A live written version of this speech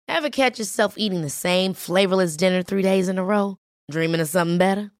Ever catch yourself eating the same flavorless dinner 3 days in a row? Dreaming of something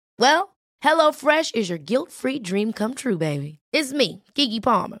better? Well, HelloFresh is your guilt-free dream come true, baby. It's me, Keke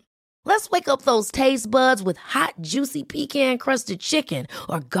Palmer. Let's wake up those taste buds with hot, juicy pecan-crusted chicken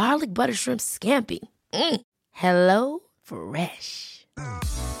or garlic butter shrimp scampi. Hello Fresh.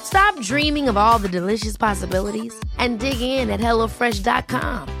 Stop dreaming of all the delicious possibilities and dig in at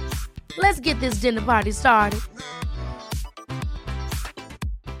HelloFresh.com. Let's get this dinner party started.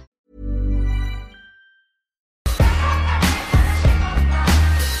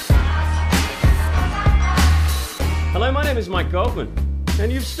 Hello, my name is Mike Goldman,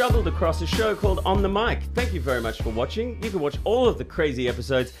 and you've stumbled across a show called On The Mic. Thank you very much for watching. You can watch all of the crazy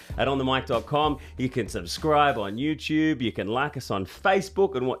episodes at onthemic.com. You can subscribe on YouTube. You can like us on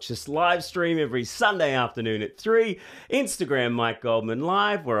Facebook and watch us live stream every Sunday afternoon at 3. Instagram, Mike Goldman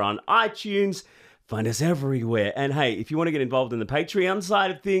Live. We're on iTunes. Find us everywhere. And hey, if you want to get involved in the Patreon side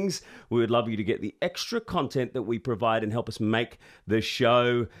of things, we would love you to get the extra content that we provide and help us make the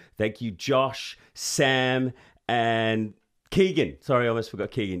show. Thank you, Josh, Sam, and Keegan. Sorry, I almost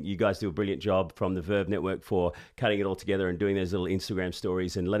forgot Keegan. You guys do a brilliant job from the Verve Network for cutting it all together and doing those little Instagram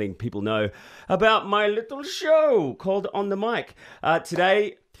stories and letting people know about my little show called On The Mic.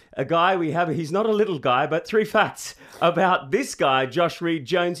 Today, a guy we have, he's not a little guy, but 3 facts about this guy, Josh Reed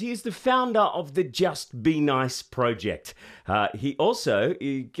Jones. He is the founder of the Just Be Nice project.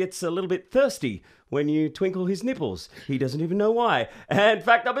 He gets a little bit thirsty when you twinkle his nipples. He doesn't even know why. And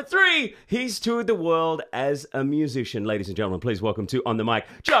fact number 3, he's toured the world as a musician. Ladies and gentlemen, please welcome to On The Mic,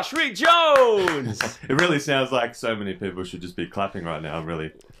 Josh Reed Jones. It really sounds like so many people should just be clapping right now.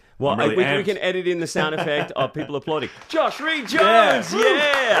 Well, really we can edit in the sound effect of people applauding. Josh Reed Jones,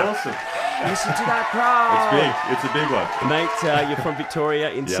 yeah! Awesome. Listen to that crowd. It's a big one. Mate, you're from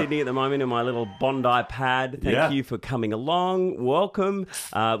Victoria in Sydney at the moment in my little Bondi pad. Thank you for coming along. Welcome.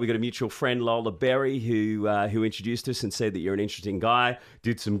 We got a mutual friend, Lola Berry, who introduced us and said that you're an interesting guy.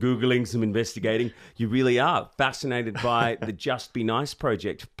 Did some Googling, some investigating. You really are fascinated by the Just Be Nice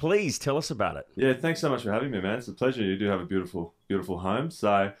project. Please tell us about it. Yeah, thanks so much for having me, man. It's a pleasure. You do have a beautiful, beautiful home.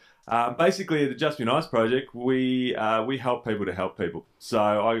 So basically, the Just Be Nice project, we help people to help people.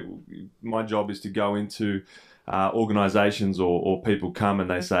 So my job is to go into organisations or people come and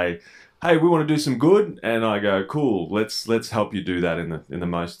they say, hey, we want to do some good, and I go, cool, let's help you do that in the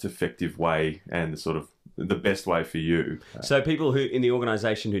most effective way and the best way for you. So people who in the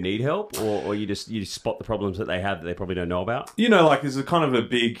organisation who need help, or you spot the problems that they have that they probably don't know about? There's a kind of a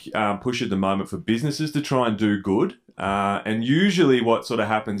big push at the moment for businesses to try and do good. And usually what sort of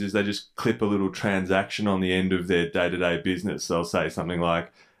happens is they just clip a little transaction on the end of their day-to-day business. They'll say something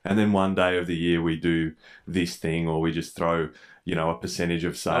like, and then one day of the year we do this thing, or we just throw a percentage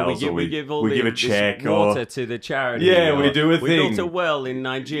of sales, we give a check water to the charity. Yeah, we do a thing. We built a well in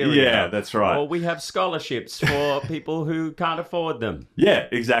Nigeria. Yeah, that's right. Or we have scholarships for people who can't afford them. Yeah,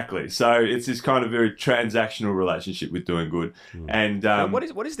 exactly. So it's this kind of very transactional relationship with doing good. And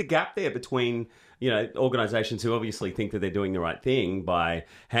what is the gap there between organisations who obviously think that they're doing the right thing by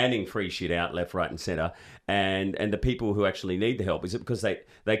handing free shit out left, right, and centre, and the people who actually need the help? Is it because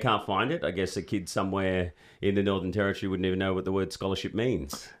they can't find it? I guess a kid somewhere in the Northern Territory wouldn't even know what the word scholarship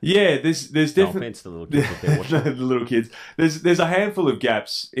means. Yeah, there's definitely... No offence to the little kids if they're watching. The little kids. There's a handful of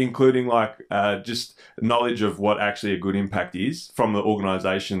gaps, including just knowledge of what actually a good impact is from the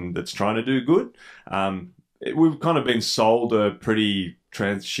organisation that's trying to do good. We've kind of been sold a pretty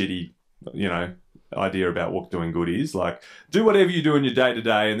shitty, idea about what doing good is. Like, do whatever you do in your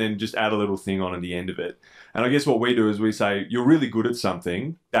day-to-day and then just add a little thing on at the end of it. And I guess what we do is we say, you're really good at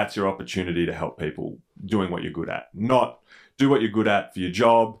something, that's your opportunity to help people doing what you're good at. Not do what you're good at for your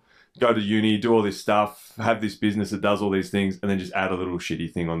job, go to uni, do all this stuff, have this business that does all these things, and then just add a little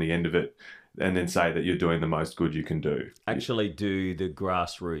shitty thing on the end of it. And then say that you're doing the most good you can do. Actually do the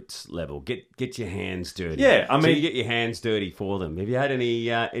grassroots level. Get your hands dirty. Yeah, so you get your hands dirty for them. Have you had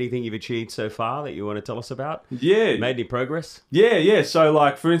anything you've achieved so far that you want to tell us about? Yeah. Made any progress? Yeah.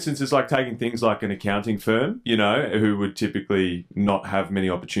 So for instance, it's like taking things like an accounting firm, who would typically not have many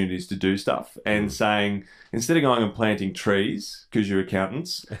opportunities to do stuff, and saying, instead of going and planting trees, because you're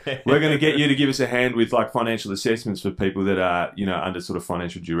accountants, we're going to get you to give us a hand with financial assessments for people that are, under sort of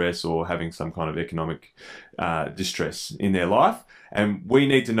financial duress or having some kind of economic distress in their life. And we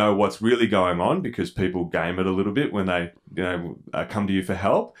need to know what's really going on, because people game it a little bit when they come to you for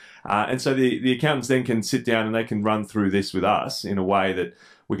help. And so the accountants then can sit down and they can run through this with us in a way that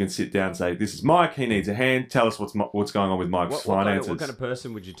we can sit down and say, this is Mike, he needs a hand, tell us what's going on with Mike's finances. What kind of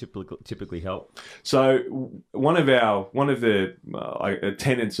person would you typically help? So one of the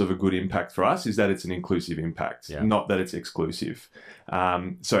tenets of a good impact for us is that it's an inclusive impact, not that it's exclusive.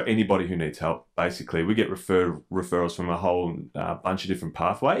 So anybody who needs help, basically, we get referrals from a whole bunch of different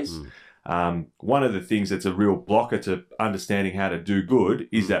pathways. One of the things that's a real blocker to understanding how to do good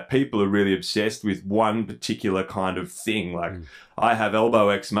is that people are really obsessed with one particular kind of thing. Like, I have elbow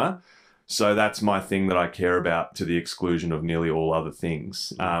eczema, so that's my thing that I care about, to the exclusion of nearly all other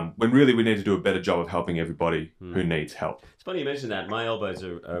things. When really we need to do a better job of helping everybody who needs help. It's funny you mention that. My elbows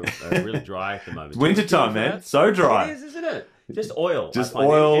are really dry at the moment. Wintertime, man. So dry. It is, isn't it? Just oil. Just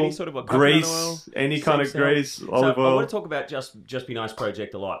oil, any sort of grease, oil, any kind of grease, olive oil. I want to talk about Just Be Nice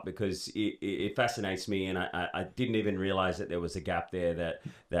project a lot because it fascinates me, and I didn't even realize that there was a gap there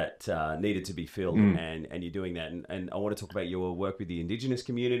that needed to be filled, and you're doing that. And I want to talk about your work with the Indigenous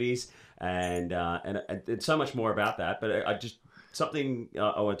communities and so much more about that. But something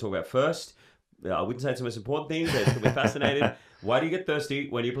I want to talk about first. I wouldn't say it's the most important thing, but it's going to be fascinating. Why do you get thirsty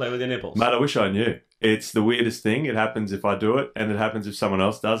when you play with your nipples? Mate, I wish I knew. It's the weirdest thing. It happens if I do it, and it happens if someone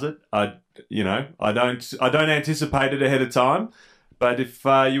else does it. I don't anticipate it ahead of time. But if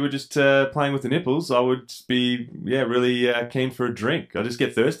you were just playing with the nipples, I would be really keen for a drink. I just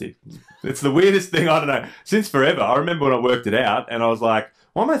get thirsty. It's the weirdest thing. I don't know. Since forever, I remember when I worked it out, and I was like,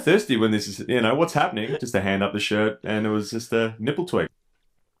 "Why am I thirsty when this is? What's happening?" Just a hand up the shirt, and it was just a nipple tweak.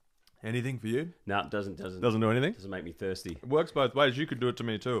 Anything for you? No, it doesn't do anything? Doesn't make me thirsty. It works both ways. You could do it to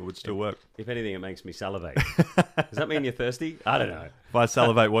me too. It would still work. If anything, it makes me salivate. Does that mean you're thirsty? I don't know. If I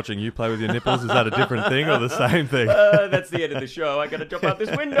salivate watching you play with your nipples, is that a different thing or the same thing? That's the end of the show. I got to drop out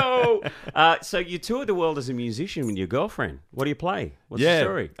this window. So you toured the world as a musician with your girlfriend. What do you play? What's the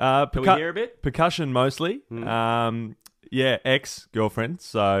story? Can we hear a bit? Percussion mostly. Ex-girlfriend.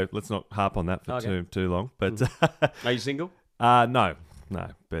 So let's not harp on that for too long. But Are you single? No.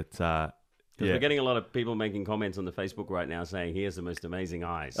 But we're getting a lot of people making comments on the Facebook right now saying he has the most amazing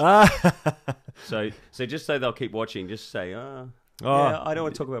eyes. So just so they'll keep watching, just say, I don't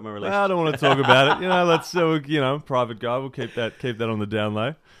want to talk about my relationship. I don't want to talk about it. Let's private guy. We'll keep that on the down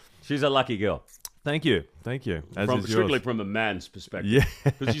low. She's a lucky girl. Thank you. Strictly from a man's perspective.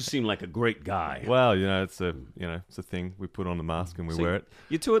 Because you seem like a great guy. Well, it's a thing. We put on the mask and we wear it.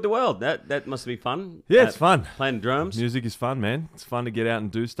 You toured the world. That must be fun. Yeah, it's fun. Playing drums. Music is fun, man. It's fun to get out and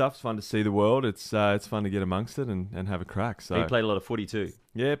do stuff. It's fun to see the world. It's fun to get amongst it and have a crack. So you played a lot of footy too.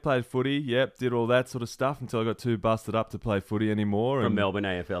 Yeah, played footy. Yep, did all that sort of stuff until I got too busted up to play footy anymore. From Melbourne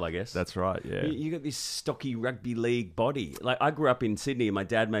AFL, I guess. That's right, yeah. You got this stocky rugby league body. Like, I grew up in Sydney and my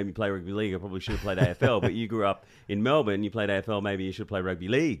dad made me play rugby league. I probably should have played AFL, but you grew up in Melbourne, you played AFL, maybe you should play rugby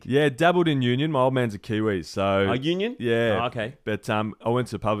league. Yeah, dabbled in union. My old man's a Kiwi, so... Oh, union? Yeah. Oh, okay. But I went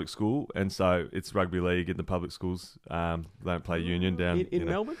to public school, and so it's rugby league in the public schools. They don't play union down... In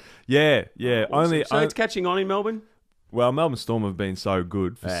Melbourne? Yeah. Awesome. So it's catching on in Melbourne? Well, Melbourne Storm have been so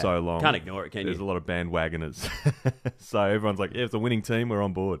good for so long. Can't ignore it, can you? There's a lot of bandwagoners. So everyone's like, it's a winning team, we're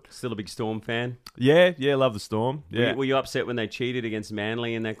on board. Still a big Storm fan? Yeah, love the Storm. Yeah. Were you upset when they cheated against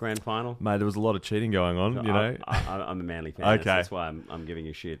Manly in that grand final? Mate, there was a lot of cheating going on, I'm a Manly fan. Okay. That's why I'm giving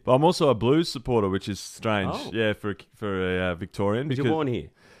you shit. But I'm also a Blues supporter, which is strange. Oh. Yeah, for a Victorian. Because you're born here?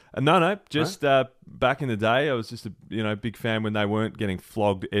 No. Just back in the day, I was just a big fan when they weren't getting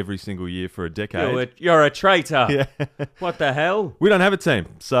flogged every single year for a decade. You're a traitor. Yeah. What the hell? We don't have a team,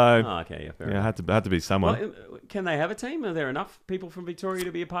 so okay, fair enough. had to be someone. Well, can they have a team? Are there enough people from Victoria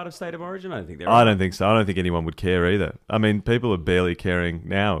to be a part of State of Origin? I don't think there are. I don't think so. I don't think anyone would care either. I mean, people are barely caring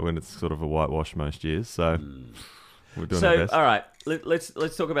now when it's sort of a whitewash most years. So we're doing our best. All right,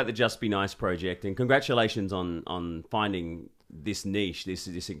 let's talk about the Just Be Nice project, and congratulations on finding this niche,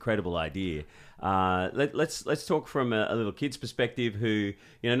 this incredible idea. Let's talk from a little kid's perspective who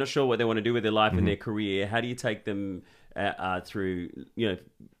not sure what they want to do with their life and their career. How do you take them through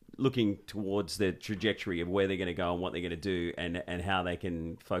looking towards the trajectory of where they're going to go and what they're going to do, and how they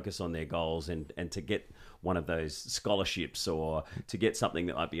can focus on their goals and to get one of those scholarships or to get something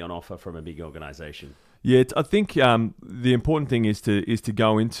that might be on offer from a big organisation? Yeah, I think the important thing is to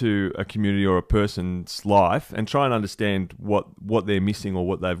go into a community or a person's life and try and understand what they're missing or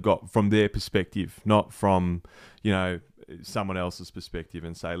what they've got from their perspective, not from someone else's perspective,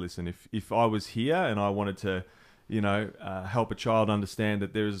 and say, listen, if I was here and I wanted to help a child understand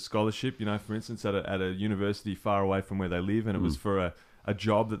that there is a scholarship, for instance, at a university far away from where they live, and it was for a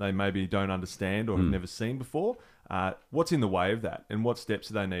job that they maybe don't understand or have never seen before, what's in the way of that, and what steps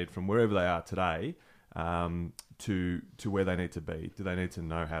do they need from wherever they are today to where they need to be? Do they need to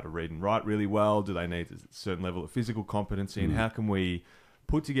know how to read and write really well? Do they need a certain level of physical competency? And how can we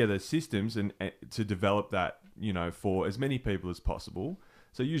put together systems and to develop that, for as many people as possible.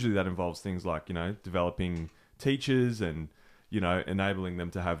 So usually that involves things like, developing teachers and, enabling them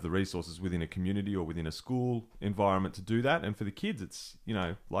to have the resources within a community or within a school environment to do that. And for the kids, it's,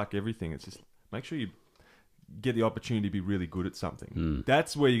 like everything, it's just make sure you get the opportunity to be really good at something.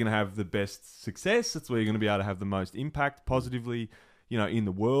 That's where you're going to have the best success. That's where you're going to be able to have the most impact positively, in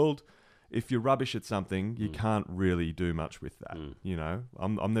the world. If you're rubbish at something, you can't really do much with that.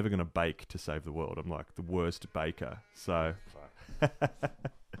 I'm never going to bake to save the world. I'm like the worst baker. So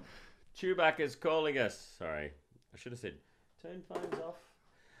Chewbacca's calling us. Sorry, I should have said turn phones off.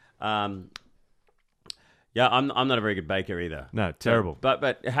 Yeah, I'm not a very good baker either. No, terrible.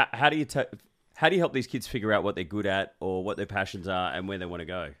 But how do you help these kids figure out what they're good at or what their passions are and where they want to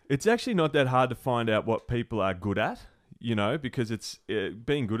go? It's actually not that hard to find out what people are good at. Because it's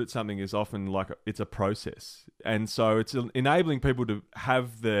being good at something is often like it's a process. And so it's enabling people to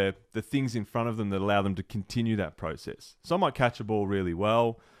have the things in front of them that allow them to continue that process. So I might catch a ball really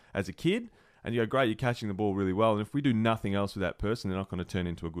well as a kid, and you go, great, you're catching the ball really well. And if we do nothing else with that person, they're not going to turn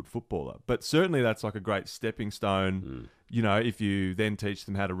into a good footballer. But certainly that's like a great stepping stone. If you then teach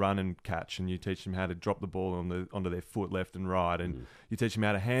them how to run and catch, and you teach them how to drop the ball onto their foot left and right, and you teach them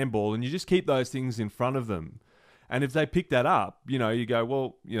how to handball, and you just keep those things in front of them. And if they pick that up, you go,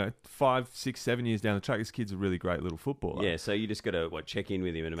 well, 5, 6, 7 years down the track, this kid's a really great little footballer. Yeah, so you just got to check in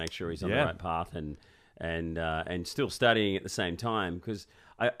with him and make sure he's on the right path and still studying at the same time. Because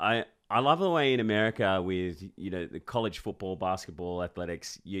I love the way in America with, the college football, basketball,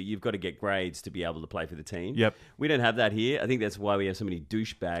 athletics, you've got to get grades to be able to play for the team. Yep. We don't have that here. I think that's why we have so many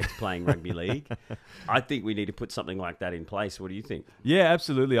douchebags playing rugby league. I think we need to put something like that in place. What do you think? Yeah,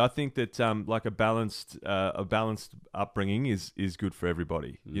 absolutely. I think that like a balanced upbringing is good for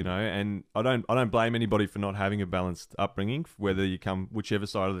everybody, and I don't blame anybody for not having a balanced upbringing, whether you come whichever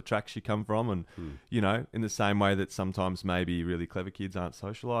side of the tracks you come from, and in the same way that sometimes maybe really clever kids aren't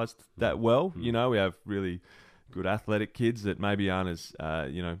socialized that well. We have really good athletic kids that maybe aren't as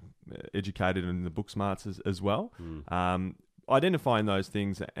educated in the book smarts as well. Identifying those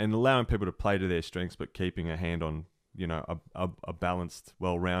things and allowing people to play to their strengths, but keeping a hand on a balanced,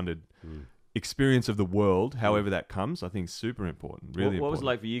 well-rounded experience of the world, however that comes, I think is super important. Really important. What was it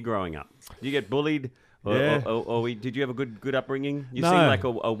like for you growing up? Did you get bullied? Did you have a good upbringing? You No. seem like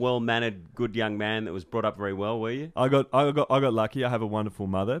a well-mannered, good young man that was brought up very well, were you? I got lucky. I have a wonderful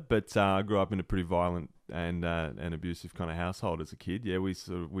mother, but I grew up in a pretty violent and abusive kind of household as a kid. Yeah,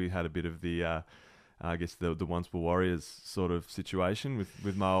 we had a bit of the I guess the once were warriors sort of situation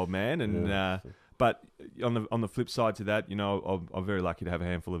with my old man, and but on the flip side to that, I'm very lucky to have a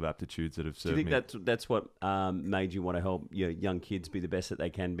handful of aptitudes that have served me. Do you think that's what made you want to help your young kids be the best that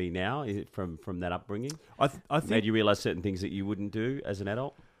they can be now? Is it from that upbringing? I think made you realize certain things that you wouldn't do as an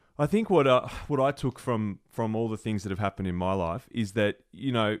adult? I think what I took from all the things that have happened in my life is that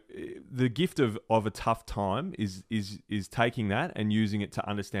the gift of a tough time is taking that and using it to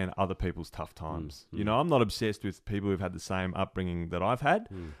understand other people's tough times. I'm not obsessed with people who've had the same upbringing that I've had,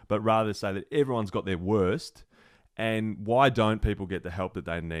 but rather say that everyone's got their worst, and why don't people get the help that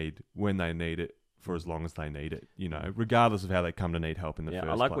they need when they need it, for as long as they need it, regardless of how they come to need help in the first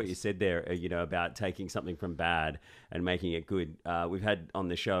place. I like what you said there, about taking something from bad and making it good. We've had on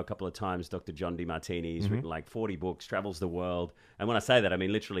the show a couple of times Dr. John DeMartini. He's written like 40 books, travels the world. And when I say that, I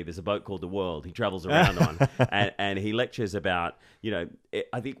mean literally there's a boat called The World he travels around on. And he lectures about,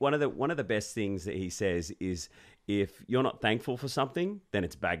 I think one of the best things that he says is, if you're not thankful for something, then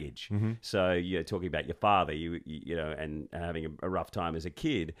it's baggage. So you're talking about your father, and having a rough time as a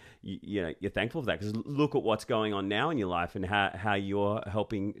kid. You're thankful for that because look at what's going on now in your life and how you're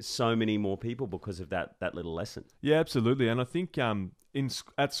helping so many more people because of that little lesson. Yeah, absolutely. And I think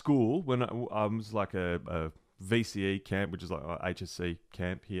at school when I was like a VCE camp, which is like a HSC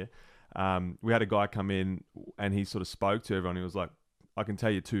camp here, we had a guy come in and he sort of spoke to everyone. He was like, I can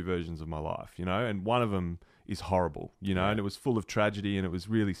tell you 2 versions of my life, and one of them is horrible, and it was full of tragedy and it was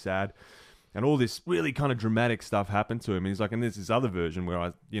really sad. And all this really kind of dramatic stuff happened to him. And he's like, and there's this other version where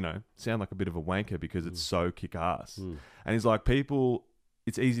I, sound like a bit of a wanker because it's so kick-ass. And he's like,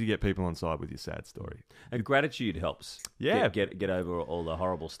 it's easy to get people on side with your sad story. And gratitude helps. Yeah. Get over all the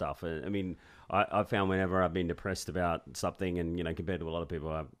horrible stuff. I mean, I've found whenever I've been depressed about something, and compared to a lot of people,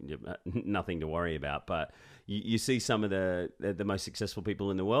 I have nothing to worry about. But you see some of the most successful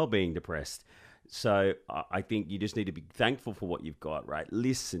people in the world being depressed. So I think you just need to be thankful for what you've got, right?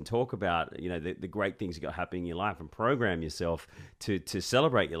 Listen, talk about, the great things you got happening in your life and program yourself to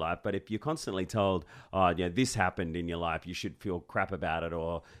celebrate your life. But if you're constantly told, this happened in your life, you should feel crap about it,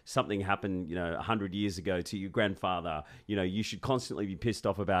 or something happened, 100 years ago to your grandfather, you should constantly be pissed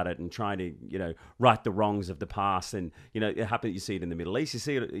off about it and trying to, right the wrongs of the past. And, it happens, you see it in the Middle East, you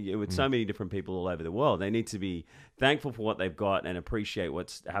see it with so many different people all over the world. They need to be thankful for what they've got and appreciate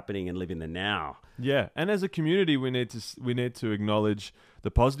what's happening and live in the now. Yeah, and as a community, we need to acknowledge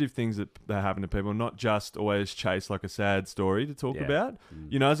the positive things that happen to people, not just always chase like a sad story to talk about.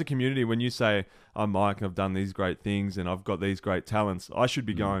 As a community, when you say, "I'm Mike, and I've done these great things, and I've got these great talents," I should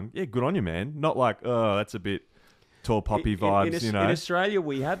be going, "Yeah, good on you, man." Not like, "Oh, that's a bit tall poppy vibes." In Australia,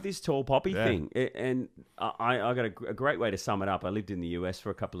 we have this tall poppy thing, and I got a great way to sum it up. I lived in the US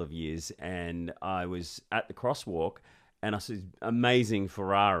for a couple of years, and I was at the crosswalk, and I saw this amazing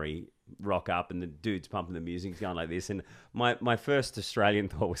Ferrari rock up, and the dude's pumping the music, going like this, and my first Australian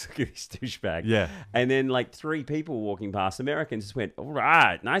thought was, look at this douchebag. Yeah. And then like 3 people walking past, Americans, just went, all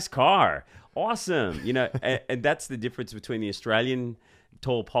right, nice car, awesome, and that's the difference between the Australian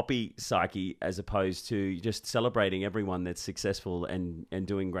tall poppy psyche as opposed to just celebrating everyone that's successful and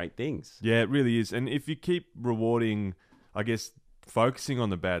doing great things. Yeah, it really is. And if you keep rewarding, I guess, focusing on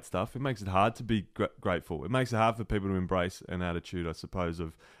the bad stuff, it makes it hard to be grateful. It makes it hard for people to embrace an attitude, I suppose,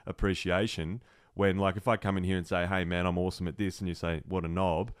 of appreciation. When, like, if I come in here and say, "Hey, man, I'm awesome at this," and you say, "What a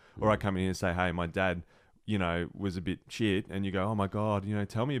knob," or I come in here and say, "Hey, my dad, was a bit shit," and you go, "Oh my God,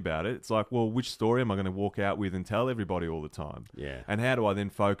 tell me about it." It's like, well, which story am I going to walk out with and tell everybody all the time? Yeah. And how do I then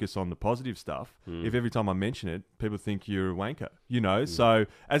focus on the positive stuff if every time I mention it, people think you're a wanker, So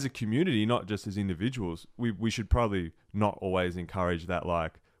as a community, not just as individuals, we should probably not always encourage that,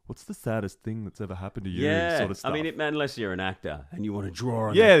 like, what's the saddest thing that's ever happened to you sort of stuff. I mean, unless you're an actor and you want to draw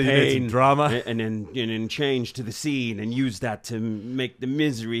on you the need pain some drama. and then change to the scene and use that to make the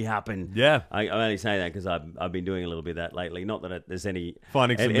misery happen. Yeah. I only say that because I've been doing a little bit of that lately. Not that there's any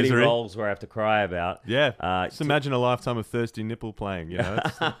Finding some any misery. roles where I have to cry about. Yeah. Just imagine a lifetime of thirsty nipple playing,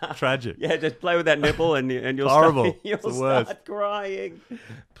 It's tragic. Yeah, just play with that nipple and you'll horrible. Start, you'll It's the worst. start crying.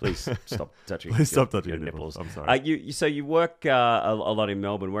 Please stop touching. Please stop touching your your nipples. nipples. I'm sorry. So you work a lot in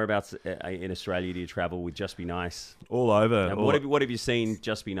Melbourne. Whereabouts in Australia do you travel with Just Be Nice? All over. And what have you seen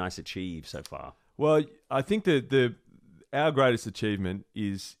Just Be Nice achieve so far? Well, I think that our greatest achievement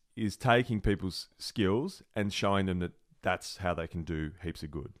is taking people's skills and showing them that that's how they can do heaps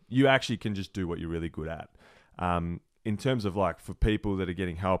of good. You actually can just do what you're really good at. In terms of, like, for people that are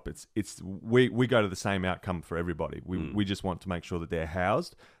getting help, we go to the same outcome for everybody. We just want to make sure that they're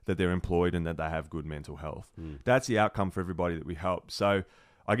housed, that they're employed, and that they have good mental health. That's the outcome for everybody that we help. So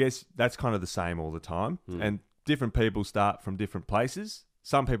I guess that's kind of the same all the time. And different people start from different places.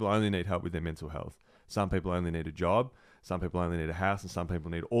 Some people only need help with their mental health. Some people only need a job. Some people only need a house, and some people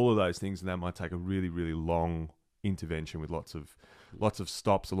need all of those things. And that might take a really, really long intervention with lots of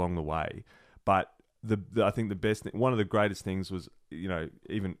stops along the way. But I think the best thing, one of the greatest things was,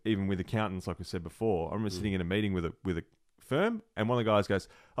 even with accountants, like we said before, I remember sitting in a meeting with a firm, and one of the guys goes,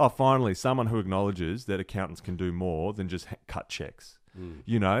 "Oh, finally, someone who acknowledges that accountants can do more than just cut checks."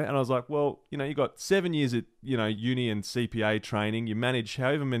 And I was like, well, you got 7 years at, uni and CPA training. You manage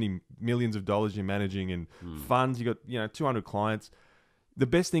however many millions of dollars you're managing in funds. You got, 200 clients. The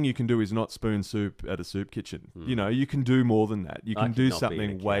best thing you can do is not spoon soup at a soup kitchen. You can do more than that. You can do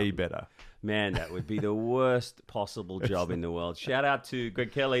something way better. Man, that would be the worst possible job in the world. Shout out to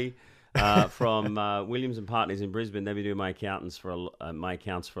Greg Kelly from Williams and Partners in Brisbane. They've been doing my accounts for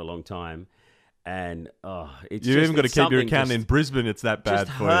a long time. And it's you just, even got to keep your accountant in Brisbane. It's that bad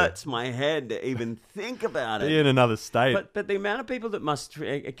just for hurts my head to even think about it. Be in another state. But the amount of people that must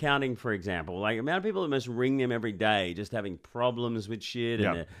accounting, for example, like the amount of people that must ring them every day, just having problems with shit,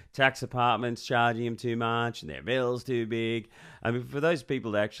 and their tax departments charging them too much, and their bills too big. I mean, for those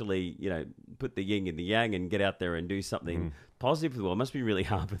people to actually, put the yin in the yang and get out there and do something positive for the world, it must be really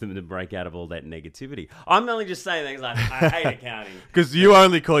hard for them to break out of all that negativity. I'm only just saying things like, I hate accounting. Because you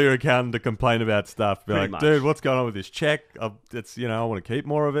only call your accountant to complain about stuff. Be Pretty like, much. dude, what's going on with this check? I want to keep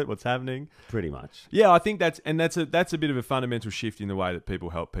more of it. What's happening? Pretty much. Yeah, I think that's a bit of a fundamental shift in the way that people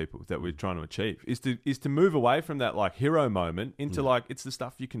help people that we're trying to achieve is to move away from that, like, hero moment into like, it's the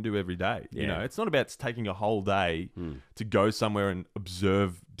stuff you can do every day. Yeah. It's not about taking a whole day to go somewhere and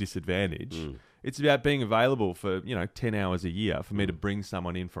observe disadvantage. It's about being available for 10 hours a year for me to bring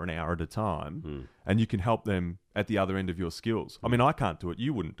someone in for an hour at a time, and you can help them at the other end of your skills. I mean, I can't do it.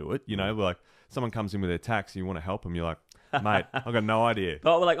 You wouldn't do it. Like, someone comes in with their tax and you want to help them. You're like, Mate, I've got no idea.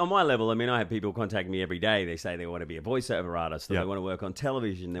 But like on my level, I mean, I have people contact me every day. They say they want to be a voiceover artist, or Yep. they want to work on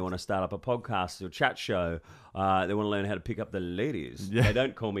television, they want to start up a podcast or chat show, they want to learn how to pick up the ladies. Yeah. They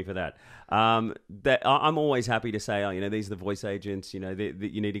don't call me for that. I'm always happy to say, these are the voice agents. That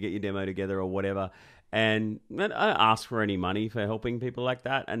you need to get your demo together or whatever. And I don't ask for any money for helping people like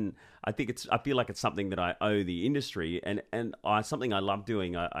that. And I feel like it's something that I owe the industry, and something I love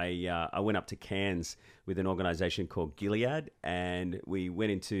doing. I went up to Cairns with an organisation called Gilead, and we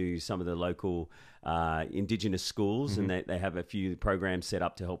went into some of the local Indigenous schools, and they have a few programs set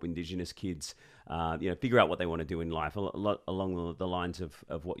up to help Indigenous kids, figure out what they want to do in life, a lot along the lines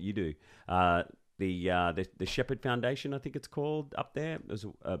of what you do. The Shepherd Foundation, I think it's called, up there. It was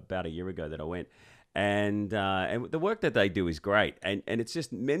about a year ago that I went. And the work that they do is great, and it's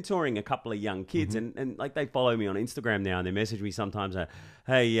just mentoring a couple of young kids, and like they follow me on Instagram now, and they message me sometimes,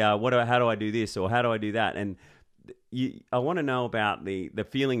 hey, how do I do this, or how do I do that? And I want to know about the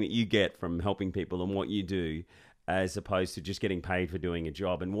feeling that you get from helping people and what you do, as opposed to just getting paid for doing a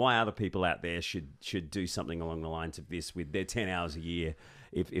job, and why other people out there should do something along the lines of this with their 10 hours a year,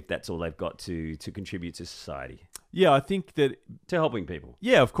 if that's all they've got to contribute to society. Yeah, I think that To helping people.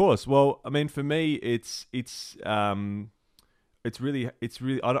 Yeah, of course. Well, I mean, for me, it's really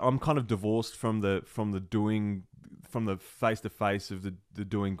I'm kind of divorced from the face to face of the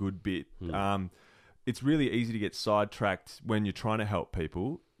doing good bit. It's really easy to get sidetracked when you're trying to help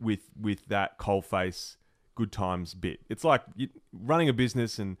people with that coalface good times bit. It's like running a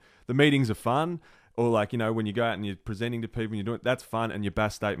business, and the meetings are fun. Or like, when you go out and you're presenting to people and you're doing, that's fun, and your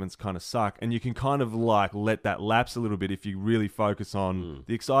BAS statements kind of suck. And you can kind of like let that lapse a little bit if you really focus on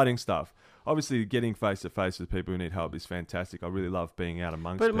the exciting stuff. Obviously, getting face to face with people who need help is fantastic. I really love being out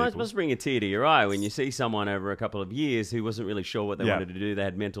amongst people. But it must bring a tear to your eye when you see someone over a couple of years who wasn't really sure what they wanted to do. They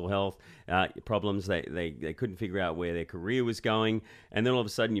had mental health problems. They couldn't figure out where their career was going. And then all of a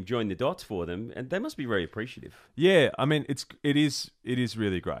sudden you've joined the dots for them, and they must be very appreciative. Yeah, I mean, it is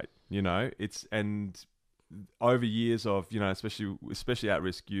really great. And over years of, especially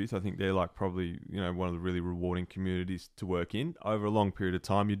at-risk youth, I think they're like probably, one of the really rewarding communities to work in. Over a long period of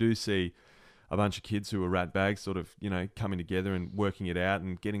time, you do see a bunch of kids who are rat bags sort of, coming together and working it out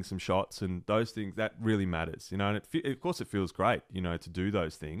and getting some shots, and those things, that really matters, and of course it feels great, to do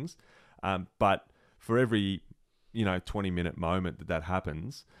those things. But for every, 20-minute moment that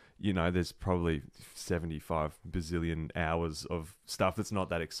happens, there's probably 75 bazillion hours of stuff that's not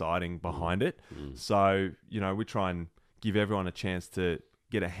that exciting behind it. So, we try and give everyone a chance to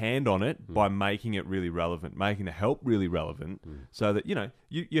get a hand on it by making it really relevant, making the help really relevant, so that,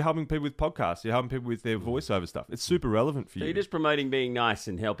 you're helping people with podcasts, you're helping people with their voiceover stuff. It's super relevant for you. So you're just promoting being nice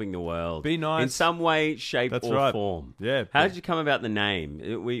and helping the world. Be nice. In some way, shape, That's or right. form. Yeah. How did you come about the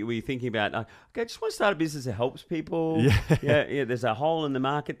name? Were you thinking about, okay, I just want to start a business that helps people. Yeah. There's a hole in the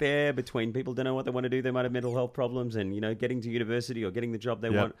market there between people don't know what they want to do. They might have mental health problems, and, getting to university or getting the job they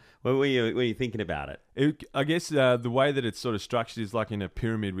want. What were you thinking about it? I guess the way that it's sort of structured is like in a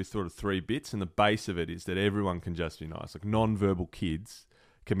pyramid with sort of 3 bits, and the base of it is that everyone can just be nice. Like non-verbal kids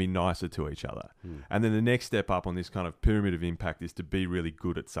can be nicer to each other. And then the next step up on this kind of pyramid of impact is to be really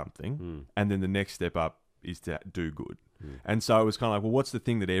good at something. And then the next step up is to do good. And so it was kind of like, well, what's the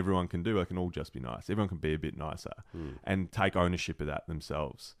thing that everyone can do? I can all just be nice. Everyone can be a bit nicer and take ownership of that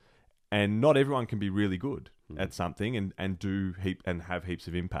themselves. And not everyone can be really good at something and have heaps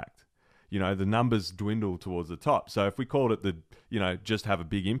of impact. The numbers dwindle towards the top. So if we called it just have a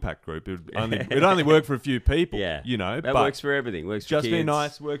big impact group, it'd only work for a few people. Yeah. That But works for everything. Works for just kids, be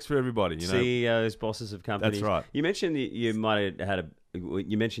nice, works for everybody. CEOs, bosses of companies. That's right. You mentioned that you might have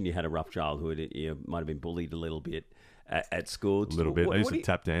had a rough childhood. You might have been bullied a little bit at school. A little bit. I used to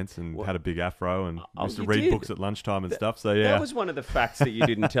tap dance and had a big afro and used to read books at lunchtime and stuff. So yeah, that was one of the facts that you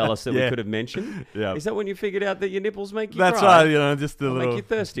didn't tell us that we could have mentioned. Yeah. Is that when you figured out that your nipples make you That's cry? right. Just a little make you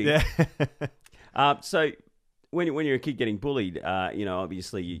thirsty. Yeah. So when you're a kid getting bullied,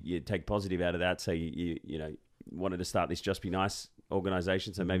 obviously you take positive out of that. So you wanted to start this Just Be Nice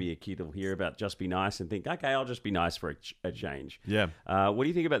organization. So maybe a kid will hear about Just Be Nice and think, okay, I'll just be nice for a change. Yeah. What do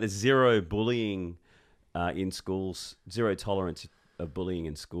you think about the zero bullying in schools, zero tolerance of bullying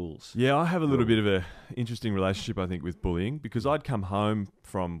in schools? Yeah, I have a little bit of a interesting relationship, I think, with bullying, because I'd come home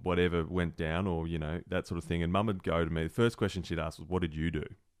from whatever went down or, that sort of thing, and Mum would go to me. The first question she'd ask was, what did you do?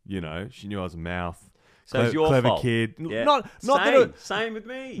 She knew I was a mouth. So it's your clever fault. Kid. Yeah. Not Same with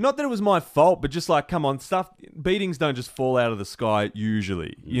me. Not that it was my fault, but just like, come on, beatings don't just fall out of the sky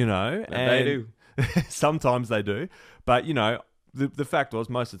usually, But they do. Sometimes they do. But, the fact was,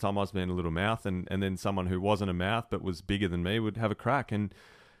 most of the time I was being a little mouth, and then someone who wasn't a mouth but was bigger than me would have a crack. And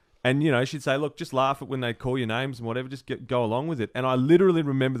And, she'd say, look, just laugh at when they call your names and whatever, just go along with it. And I literally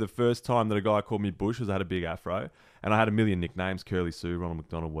remember the first time that a guy called me Bush because I had a big afro and I had a million nicknames, Curly Sue, Ronald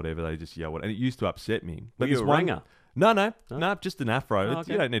McDonald, whatever. They just yell it. And it used to upset me. Were you a ringer? No, just an afro. Oh,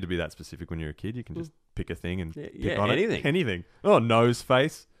 okay. You don't need to be that specific when you're a kid. You can just pick a thing and pick on anything. it. Anything. Oh, nose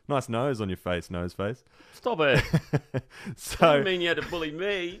face. Nice nose on your face, nose face. Stop it. So, You mean you had to bully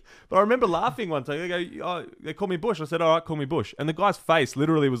me? but I remember laughing one time. They go, they call me Bush. I said, all right, call me Bush. And the guy's face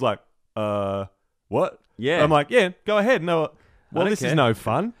literally was like, what? Yeah. I'm like, yeah, go ahead. No, well, this is no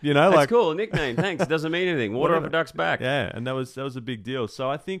fun. That's like, cool. Nickname. Thanks. It doesn't mean anything. Water off a duck's back. yeah. And that was a big deal. So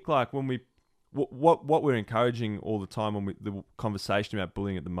I think like when we, what we're encouraging all the time when the conversation about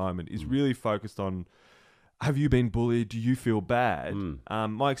bullying at the moment is really focused on, have you been bullied? Do you feel bad?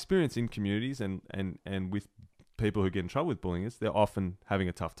 My experience in communities and with people who get in trouble with bullying is they're often having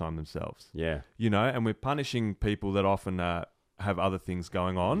a tough time themselves. Yeah. And we're punishing people that often have other things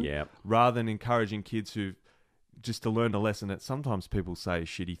going on, Yeah. rather than encouraging kids who just to learn a lesson that sometimes people say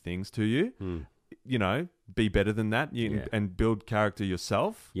shitty things to you. Be better than that and build character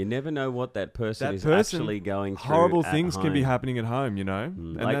yourself. You never know what that person is person, actually going through. Horrible at things can be home. happening at home,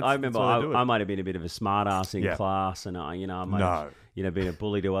 And Like I remember, that's why they do it. I might have been a bit of a smart ass in class, and I might have, been a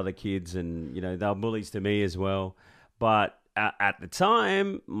bully to other kids, and they were bullies to me as well. But at the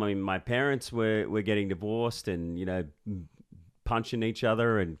time, my parents were getting divorced, and punching each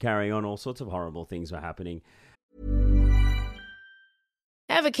other and carrying on. All sorts of horrible things were happening.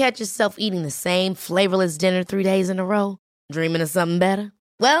 Ever catch yourself eating the same flavorless dinner 3 days in a row? Dreaming of something better?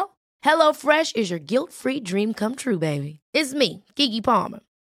 Well, HelloFresh is your guilt-free dream come true, baby. It's me, Keke Palmer.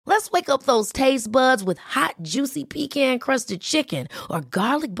 Let's wake up those taste buds with hot, juicy pecan-crusted chicken or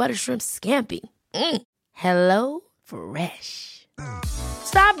garlic butter shrimp scampi. Hello Fresh.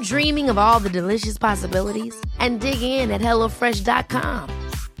 Stop dreaming of all the delicious possibilities and dig in at HelloFresh.com.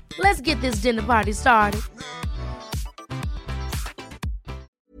 Let's get this dinner party started.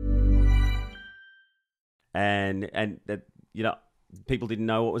 And that people didn't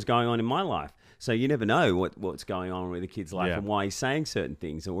know what was going on in my life, so you never know what's going on with the kid's life and why he's saying certain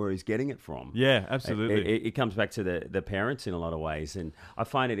things or where he's getting it from. Yeah, absolutely. It comes back to the parents in a lot of ways, and I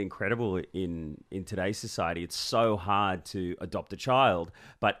find it incredible in today's society. It's so hard to adopt a child,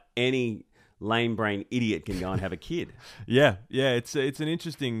 but any lame brain idiot can go and have a kid. Yeah. It's an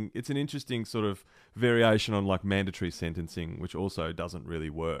interesting sort of variation on like mandatory sentencing, which also doesn't really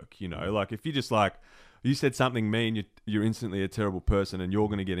work. Like if you just like. You said something mean, you're instantly a terrible person and you're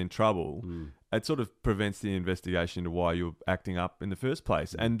going to get in trouble. It sort of prevents the investigation into why you're acting up in the first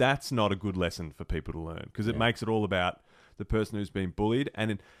place. And that's not a good lesson for people to learn because it makes it all about the person who's been bullied.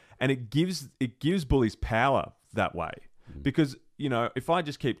 And it gives bullies power that way. Because, if I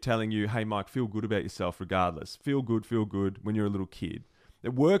just keep telling you, hey, Mike, feel good about yourself regardless. Feel good when you're a little kid.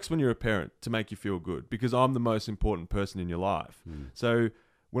 It works when you're a parent to make you feel good because I'm the most important person in your life. So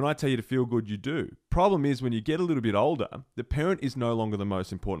when I tell you to feel good, you do. Problem is when you get a little bit older, the parent is no longer the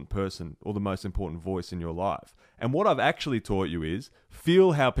most important person or the most important voice in your life. And what I've actually taught you is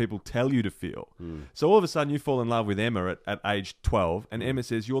feel how people tell you to feel. So all of a sudden you fall in love with Emma at age 12 and Emma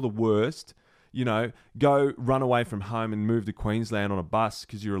says, you're the worst. Go run away from home and move to Queensland on a bus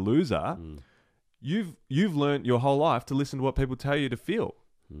because you're a loser. You've learned your whole life to listen to what people tell you to feel.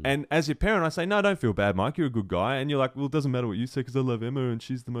 And as your parent, I say, no, don't feel bad, Mike. You're a good guy. And you're like, well, it doesn't matter what you say because I love Emma and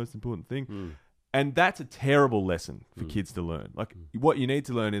she's the most important thing. And that's a terrible lesson for kids to learn. Like, what you need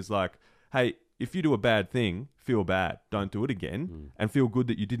to learn is like, hey, if you do a bad thing, feel bad. Don't do it again. And feel good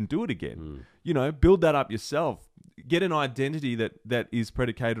that you didn't do it again. Build that up yourself. Get an identity that is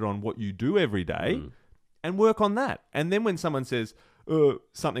predicated on what you do every day and work on that. And then when someone says,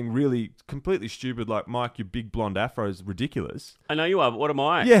 something really completely stupid like, Mike, your big blonde afro is ridiculous. I know you are, but what am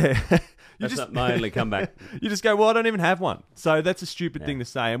I? Yeah. That's not my only comeback. You just go, well, I don't even have one. So that's a stupid thing to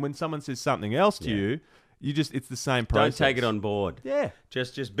say. And when someone says something else to you, it's the same process. Don't take it on board. Yeah.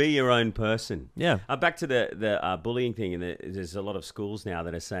 Just be your own person. Yeah. Back to the bullying thing, and there's a lot of schools now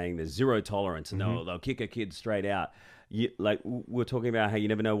that are saying there's zero tolerance, and they'll kick a kid straight out. We're talking about how you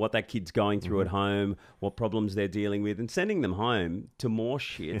never know what that kid's going through at home, what problems they're dealing with, and sending them home to more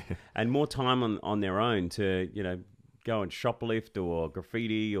shit and more time on their own to go and shoplift or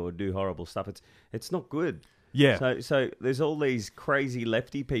graffiti or do horrible stuff. It's not good. Yeah. So there's all these crazy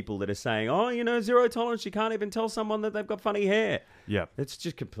lefty people that are saying, zero tolerance. You can't even tell someone that they've got funny hair. Yeah. It's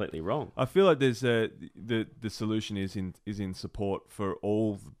just completely wrong. I feel like there's the solution is in support for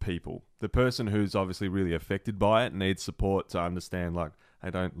all people. The person who's obviously really affected by it needs support to understand, like, hey,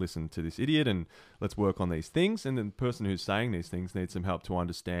 don't listen to this idiot and let's work on these things. And then the person who's saying these things needs some help to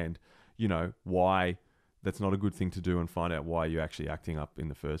understand, why that's not a good thing to do, and find out why you're actually acting up in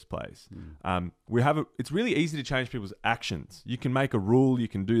the first place. It's really easy to change people's actions. You can make a rule, you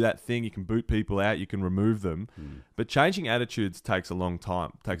can do that thing, you can boot people out, you can remove them. But changing attitudes takes a long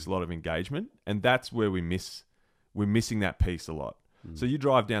time, takes a lot of engagement, and that's where we're missing that piece a lot. So you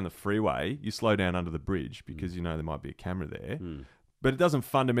drive down the freeway, you slow down under the bridge because you know there might be a camera there, but it doesn't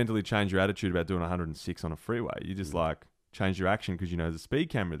fundamentally change your attitude about doing 106 on a freeway. You just like change your action because you know there's a speed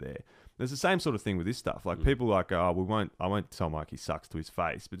camera there. There's the same sort of thing with this stuff. Like people like, I won't tell Mike he sucks to his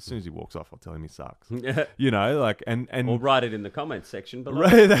face, but as soon as he walks off, I'll tell him he sucks. You know, like and or write it in the comments section below.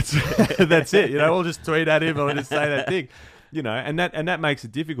 Right, that's it. You know, we'll just tweet at him or just say that thing. You know, and that makes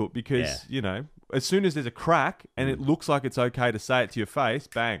it difficult because you know, as soon as there's a crack and it looks like it's okay to say it to your face,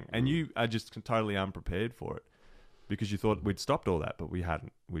 bang, and you are just totally unprepared for it because you thought we'd stopped all that, but we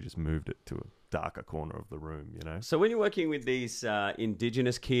hadn't. We just moved it to a darker corner of the room, you know. So when you're working with these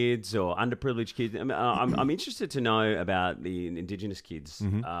Indigenous kids or underprivileged kids, I'm interested to know about the Indigenous kids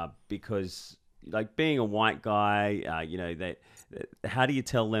because, like, being a white guy, you know, how do you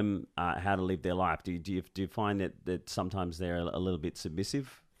tell them how to live their life? Do you find that sometimes they're a little bit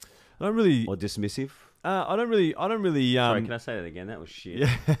submissive? I don't really, or dismissive. I don't really. Sorry, can I say that again? That was shit.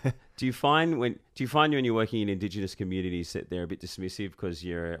 Yeah. Do you find when you're working in Indigenous communities that they're a bit dismissive because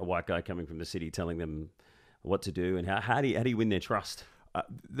you're a white guy coming from the city telling them what to do, and how do you win their trust?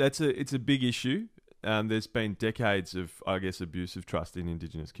 It's a big issue. There's been decades of, I guess, abuse of trust in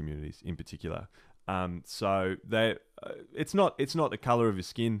Indigenous communities in particular. So it's not the color of your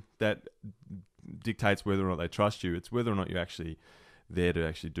skin that dictates whether or not they trust you. It's whether or not you're actually there to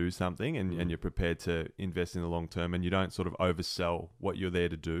actually do something and you're prepared to invest in the long term, and you don't sort of oversell what you're there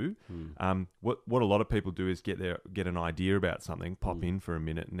to do. What a lot of people do is get an idea about something, pop in for a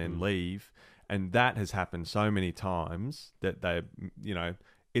minute and then leave. And that has happened so many times that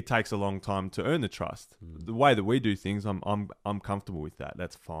it takes a long time to earn the trust. The way that we do things, I'm comfortable with that.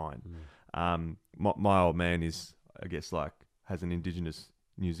 That's fine. My old man is, I guess, like, has an Indigenous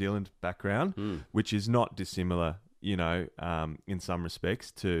New Zealand background, which is not dissimilar, you know, in some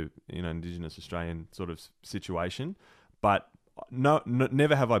respects to, you know, Indigenous Australian sort of situation. But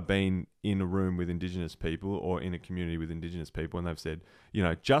never have I been in a room with Indigenous people or in a community with Indigenous people and they've said, you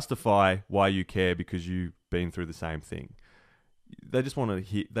know, justify why you care because you've been through the same thing. They just want to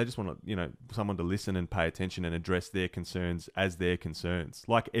hear. They just want to, you know, someone to listen and pay attention and address their concerns as their concerns,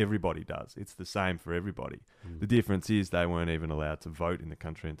 like everybody does. It's the same for everybody. The difference is they weren't even allowed to vote in the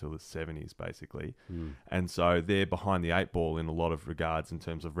country until the 70s, basically, and so they're behind the eight ball in a lot of regards in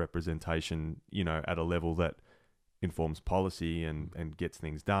terms of representation. You know, at a level that informs policy and gets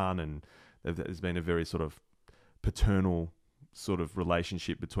things done. And there's been a very sort of paternal sort of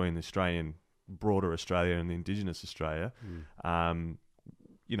relationship between the broader Australia and the Indigenous Australia,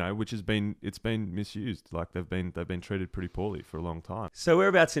 you know, which has been misused. Like they've been treated pretty poorly for a long time. So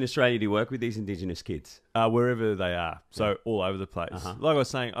whereabouts in Australia do you work with these Indigenous kids? Wherever they are, so all over the place. Like I was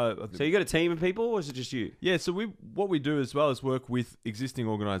saying, so you got a team of people, or is it just you? Yeah. So what we do as well is work with existing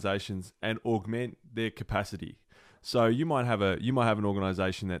organisations and augment their capacity. So you might have an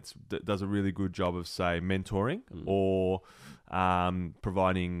organisation that does a really good job of, say, mentoring or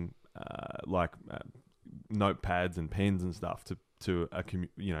providing notepads and pens and stuff to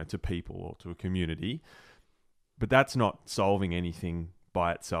people or to a community, but that's not solving anything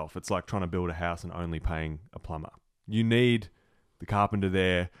by itself. It's like trying to build a house and only paying a plumber. You need the carpenter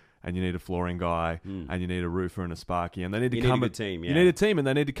there, and you need a flooring guy, and you need a roofer and a sparky, and they need to come. You need a team. You need a team, and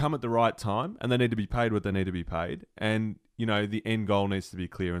they need to come at the right time, and they need to be paid what they need to be paid, and you know the end goal needs to be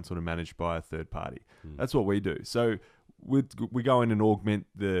clear and sort of managed by a third party. That's what we do. So we go in and augment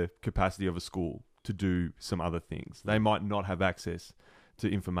the capacity of a school to do some other things. They might not have access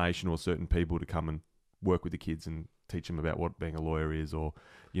to information or certain people to come and work with the kids and teach them about what being a lawyer is, or,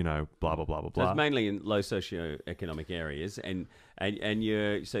 you know, blah, blah, blah, blah, blah. So it's mainly in low socioeconomic areas, and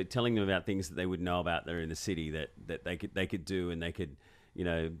you're so telling them about things that they would know about there in the city that they could do, and they could, you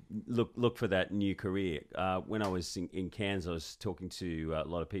know, look for that new career. When I was in Cairns, I was talking to a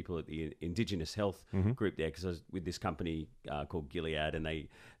lot of people at the Indigenous Health group there, because I was with this company called Gilead, and they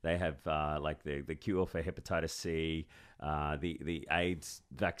have like the cure for hepatitis C, the AIDS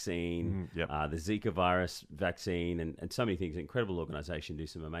vaccine, the Zika virus vaccine, and so many things. Incredible organisation, do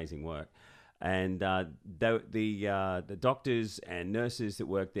some amazing work. And the doctors and nurses that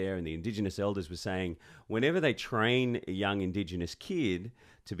work there and the Indigenous elders were saying whenever they train a young Indigenous kid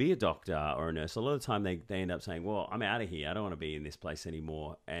to be a doctor or a nurse, a lot of the time they end up saying, well, I'm out of here. I don't want to be in this place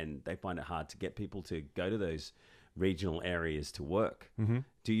anymore. And they find it hard to get people to go to those regional areas to work.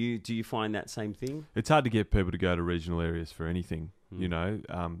 Do you find that same thing? It's hard to get people to go to regional areas for anything. You know,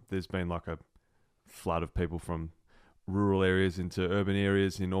 there's been like a flood of people from rural areas into urban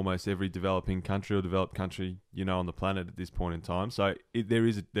areas in almost every developing country or developed country, on the planet at this point in time. So there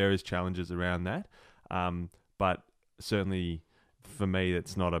is challenges around that, but certainly for me,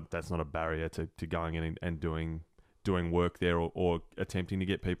 that's not a barrier to going in and doing work there or attempting to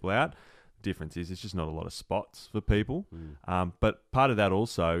get people out. Difference is it's just not a lot of spots for people. But part of that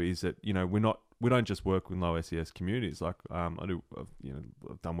also is that we don't just work with low SES communities. Like I've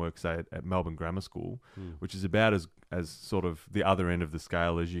done work say at Melbourne Grammar School, which is about as sort of the other end of the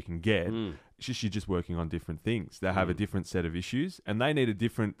scale as you can get. It's just you're just working on different things. They have a different set of issues, and they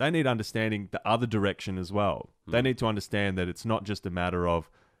need understanding the other direction as well. They need to understand that it's not just a matter of,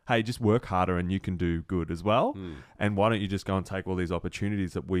 hey, just work harder and you can do good as well. And why don't you just go and take all these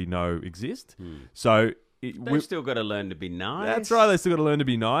opportunities that we know exist? So They've still got to learn to be nice. That's right. They've still got to learn to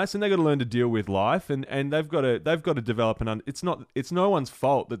be nice, and they've got to learn to deal with life, and they've got to develop it's no one's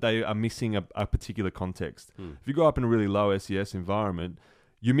fault that they are missing a particular context. If you grow up in a really low SES environment,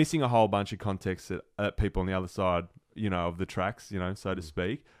 you're missing a whole bunch of context that people on the other side, of the tracks, so to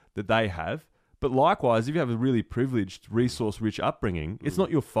speak, that they have. But likewise, if you have a really privileged, resource-rich upbringing, it's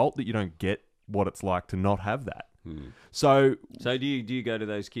not your fault that you don't get what it's like to not have that. So do you go to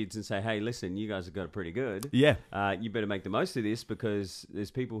those kids and say, hey, listen, you guys have got it pretty good. Yeah. You better make the most of this because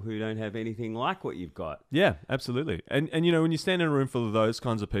there's people who don't have anything like what you've got. Yeah, absolutely. And when you stand in a room full of those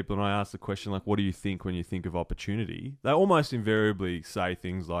kinds of people and I ask the question, like, what do you think when you think of opportunity? They almost invariably say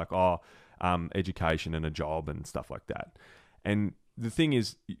things like, education and a job and stuff like that. And the thing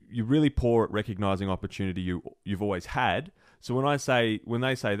is, you're really poor at recognizing opportunity you've always had. So when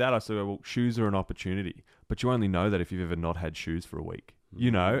they say that, I say, well, shoes are an opportunity, but you only know that if you've ever not had shoes for a week,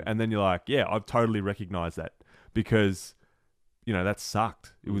 and then you're like, yeah, I've totally recognized that because, that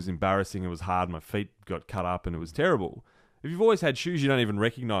sucked. It was embarrassing. It was hard. My feet got cut up and it was terrible. If you've always had shoes, you don't even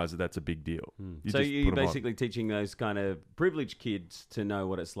recognize that that's a big deal. So you're basically teaching those kind of privileged kids to know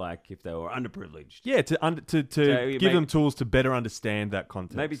what it's like if they were underprivileged. Yeah, to give them tools to better understand that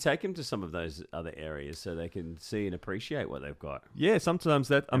context. Maybe take them to some of those other areas so they can see and appreciate what they've got. Yeah, sometimes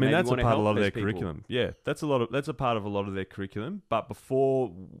that's a part of a lot of their curriculum. Yeah, that's a part of a lot of their curriculum. But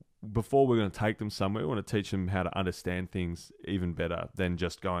before we're going to take them somewhere, we want to teach them how to understand things even better than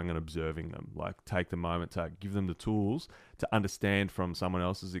just going and observing them. Like, take the moment to give them the tools to understand from someone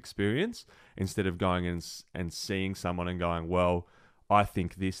else's experience instead of going and seeing someone and going, well, I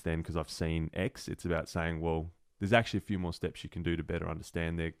think this then because I've seen X. It's about saying, well, there's actually a few more steps you can do to better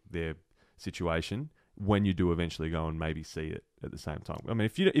understand their situation when you do eventually go and maybe see it at the same time. I mean,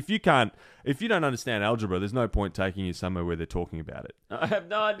 if you don't understand algebra, there's no point taking you somewhere where they're talking about it. I have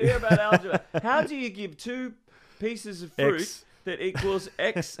no idea about algebra. How do you give two pieces of fruit X that equals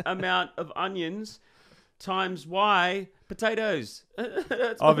X amount of onions times Y potatoes?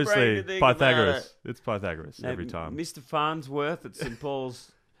 That's obviously Pythagoras. It's Pythagoras every time. Mr. Farnsworth at St.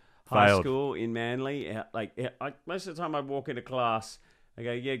 Paul's High Failed. School in Manly. Most of the time I'd walk into class, I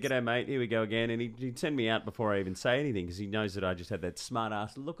go, yeah, g'day, mate. Here we go again. And he'd send me out before I even say anything because he knows that I just have that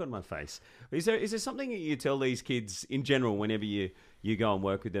smart-ass look on my face. Is there something that you tell these kids in general whenever you go and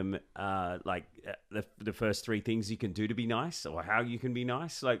work with them, the first three things you can do to be nice or how you can be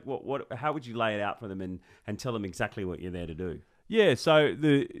nice? Like, how would you lay it out for them and tell them exactly what you're there to do? Yeah, so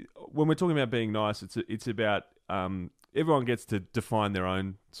when we're talking about being nice, it's about everyone gets to define their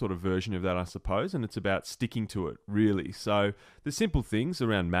own sort of version of that, I suppose, and it's about sticking to it, really. So the simple things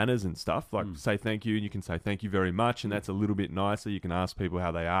around manners and stuff, like say thank you, and you can say thank you very much, and that's a little bit nicer. You can ask people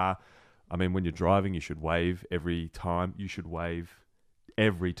how they are. I mean, when you're driving, you should wave every time. You should wave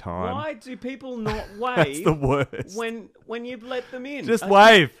every time. Why do people not wave? That's the worst. When you've let them in? Just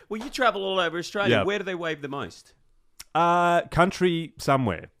wave. Well, you travel all over Australia. Yeah. Where do they wave the most? Country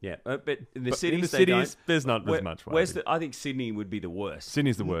somewhere. Yeah, but in the But cities, in the they cities, don't. there's not as much waving. I think Sydney would be the worst.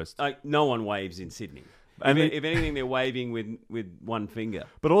 Sydney's the worst. No one waves in Sydney. I mean- if anything, they're waving with one finger.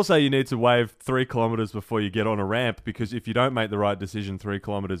 But also you need to wave 3 kilometres before you get on a ramp, because if you don't make the right decision 3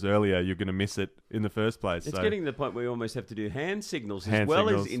 kilometres earlier, you're going to miss it in the first place. It's So getting to the point where you almost have to do hand signals as Hand well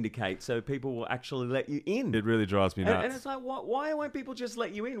signals. as indicate, so people will actually let you in. it really drives me nuts. And it's like, why won't people just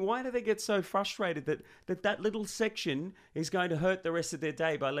let you in? Why do they get so frustrated that little section is going to hurt the rest of their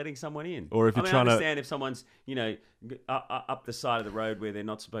day by letting someone in? Or if you're I trying to- understand if someone's, up the side of the road where they're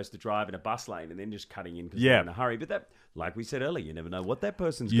not supposed to drive in a bus lane and then just cutting in because Yeah. they're in a hurry. But that, like we said earlier, you never know what that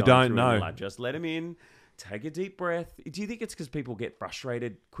person's You going don't through know. in their life. Just let them in. take a deep breath. Do you think it's because people get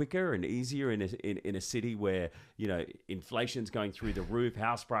frustrated quicker and easier in a city where, you know, inflation's going through the roof,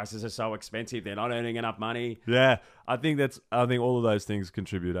 house prices are so expensive, they're not earning enough money? Yeah, I think all of those things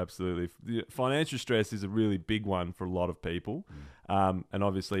contribute, absolutely. The financial stress is a really big one for a lot of people. And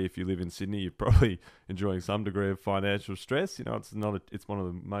obviously, if you live in Sydney, you're probably enjoying some degree of financial stress. You know, it's one of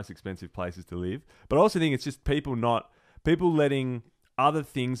the most expensive places to live. But I also think it's just people letting other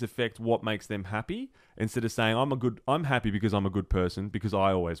things affect what makes them happy, instead of saying I'm happy because I'm a good person, because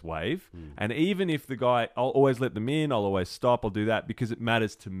I always wave. And even if the guy, I'll always let them in, I'll always stop, I'll do that because it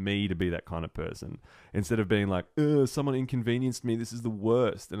matters to me to be that kind of person, instead of being like, someone inconvenienced me, this is the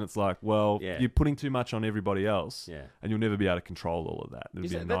worst. And it's like, well, you're putting too much on everybody else, and you'll never be able to control all of that.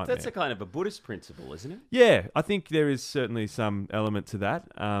 It'd be a nightmare. That's a kind of a Buddhist principle, isn't it? Yeah, I think there is certainly some element to that.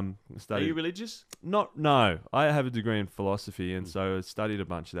 Are you religious? No. I have a degree in philosophy, and so I studied a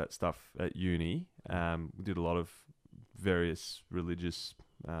bunch of that stuff at uni. We did a lot of various religious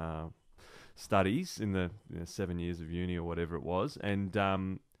studies in the 7 years of uni or whatever it was, and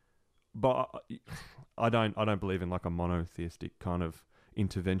but I don't believe in like a monotheistic kind of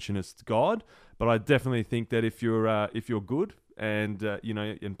interventionist God, but I definitely think that if you're good and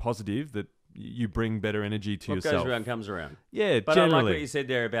and positive, that you bring better energy to yourself. What goes around comes around. Yeah, but generally. I like what you said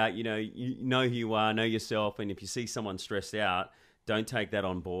there about you know who you are, know yourself, and if you see someone stressed out, don't take that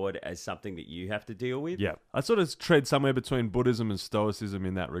on board as something that you have to deal with. Yeah, I sort of tread somewhere between Buddhism and Stoicism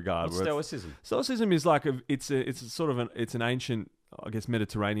in that regard. What's Stoicism? Stoicism is like it's an ancient, I guess,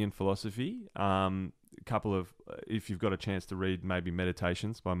 Mediterranean philosophy. Couple of, if you've got a chance to read maybe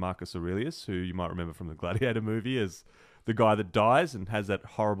Meditations by Marcus Aurelius, who you might remember from the Gladiator movie as the guy that dies and has that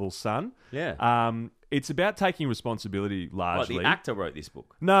horrible son. Yeah. It's about taking responsibility largely. The actor wrote this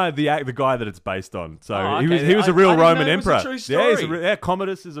book? No, the guy that it's based on. So okay. he was a real Roman emperor. It was a true story. Yeah,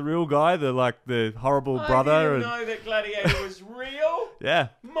 Commodus is a real guy. The horrible brother. I didn't know that Gladiator was real. Yeah.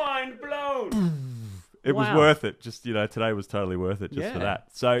 Mind blown. It was worth it. Just, today was totally worth it just for that.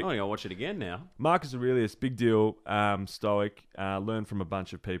 So I'm going to watch it again now. Marcus Aurelius, big deal, Stoic, learned from a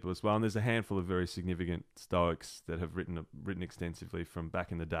bunch of people as well. And there's a handful of very significant Stoics that have written extensively from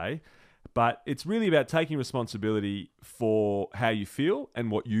back in the day. But it's really about taking responsibility for how you feel and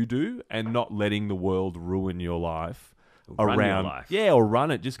what you do, and not letting the world ruin your life. Run your life. Yeah, or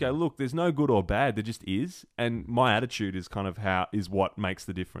run it. Just go, look, there's no good or bad. There just is. And my attitude is kind of is what makes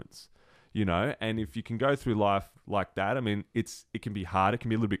the difference. And if you can go through life like that, I mean, it can be hard. It can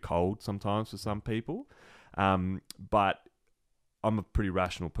be a little bit cold sometimes for some people. But I'm a pretty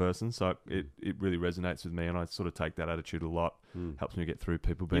rational person, so it really resonates with me, and I sort of take that attitude a lot. Helps me get through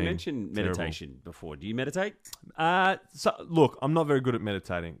people being. You mentioned meditation before. Do you meditate? So look, I'm not very good at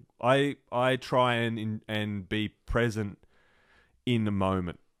meditating. I try and be present in the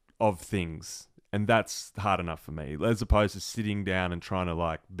moment of things. And that's hard enough for me, as opposed to sitting down and trying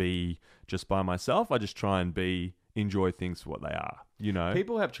to be just by myself. I just try and enjoy things for what they are.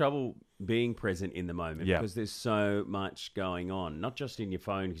 People have trouble being present in the moment because there's so much going on. Not just in your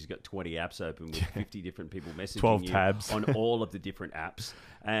phone, because you've got 20 apps open with 50 different people messaging 12 you tabs on all of the different apps,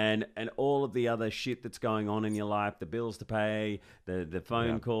 and all of the other shit that's going on in your life, the bills to pay, the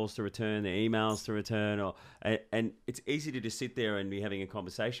phone calls to return, the emails to return, and it's easy to just sit there and be having a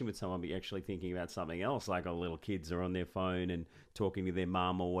conversation with someone, but you're actually thinking about something else, like our little kids are on their phone and talking to their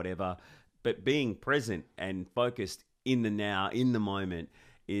mum or whatever. But being present and focused in the now, in the moment,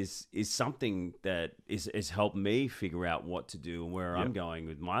 is something that has helped me figure out what to do and where I'm going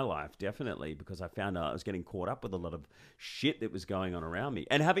with my life, definitely, because I found out I was getting caught up with a lot of shit that was going on around me.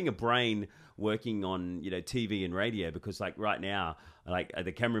 And having a brain working on, TV and radio, because right now,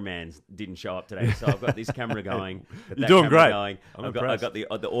 the cameraman didn't show up today, so I've got this camera going. You're doing great. Going. I've got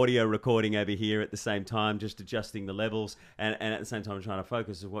the audio recording over here at the same time, just adjusting the levels, and at the same time I'm trying to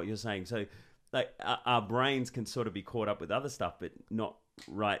focus on what you're saying. So our brains can sort of be caught up with other stuff, but not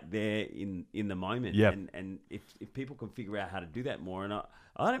right there in the moment. Yep. And if people can figure out how to do that more, and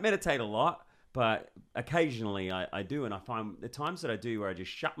I don't meditate a lot, but occasionally I do, and I find the times that I do where I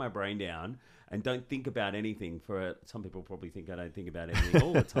just shut my brain down and don't think about anything. Some people probably think I don't think about anything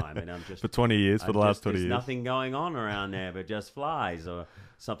all the time, and I'm just for 20 years, for the last 20 years, there's nothing going on around there, but just flies or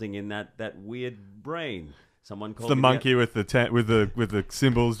something in that weird brain. Someone called the monkey with the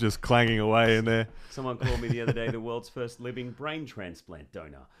cymbals just clanging away in there. Someone called me the other day the world's first living brain transplant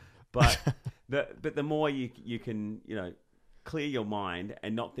donor. But the more you can clear your mind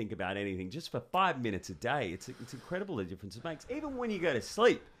and not think about anything just for 5 minutes a day, it's incredible the difference it makes. Even when you go to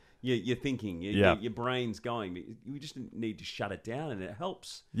sleep, your thinking, your brain's going. You just need to shut it down, and it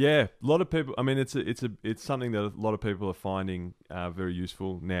helps. Yeah, a lot of people. I mean, it's something that a lot of people are finding very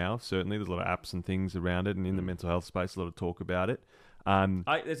useful now. Certainly, there's a lot of apps and things around it, and in the mental health space, a lot of talk about it.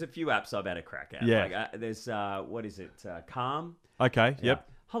 There's a few apps I've had a crack at. Yeah. Like, there's what is it? Calm. Okay. Yeah. Yep.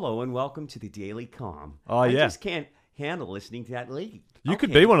 Hello and welcome to the Daily Calm. Oh, I yeah. just can't handle listening to that lead. You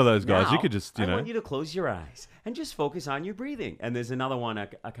could be one of those guys. Now, You could just, I want you to close your eyes and just focus on your breathing. And there's another one, I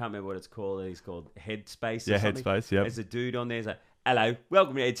can't remember what it's called. It's called Headspace. Yeah, or something. Headspace, yep. There's a dude on there. He's like, hello,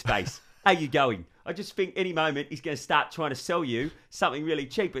 welcome to Headspace. How you going? I just think any moment he's going to start trying to sell you something really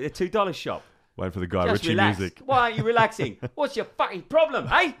cheap at the $2 shop. Wait for the Guy Just Ritchie relax. music. Why aren't you relaxing? What's your fucking problem,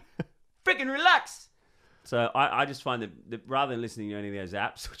 hey? Freaking relax. So I just find that rather than listening to any of those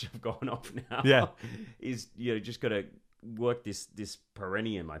apps, which have gone off now, Yeah. is just got to work this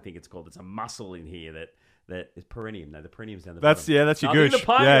perineum. I think it's called. It's a muscle in here that is perineum. No, the perineum's down the bottom. That's your No, I think gooch. the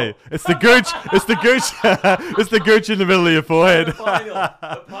pineal. Yeah, it's the gooch. It's the gooch. It's the gooch in the middle of your forehead.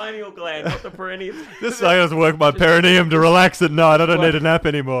 The pineal gland, not the perineum. Just so I have to work my perineum to relax at night. I don't need a nap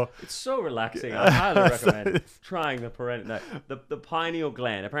anymore. It's so relaxing. I highly recommend trying the perineum. No, the pineal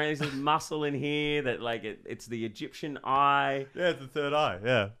gland. Apparently, there's this muscle in here that, like, it's the Egyptian eye. Yeah, it's the third eye.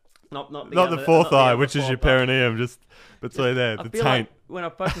 Yeah. Not the fourth eye, which is your perineum, just between there, I the feel taint. like when I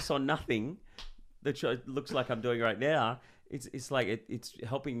focus on nothing, that looks like I'm doing right now, it's like it's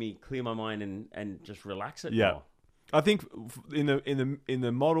helping me clear my mind and just relax it Yeah. more. I think in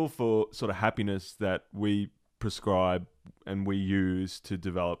the model for sort of happiness that we prescribe and we use to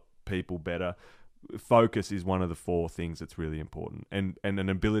develop people better, focus is one of the 4 things that's really important, and an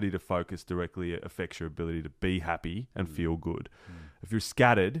ability to focus directly affects your ability to be happy and feel good. If you're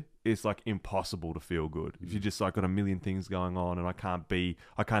scattered, it's like impossible to feel good. If you're just like got a million things going on and how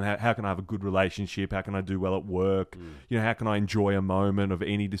can I have a good relationship? How can I do well at work? How can I enjoy a moment of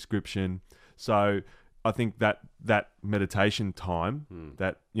any description? So I think that meditation time,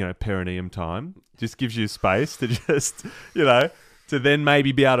 that perineum time, just gives you space to just to then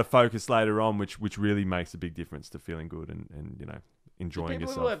maybe be able to focus later on, which really makes a big difference to feeling good and enjoying People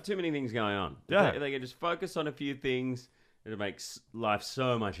yourself. have too many things going on. Yeah. They can just focus on a few things. It makes life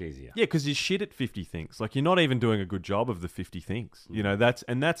so much easier. Yeah, because you're shit at 50 things. Like, you're not even doing a good job of the 50 things. That's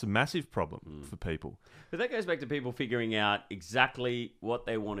a massive problem for people. But that goes back to people figuring out exactly what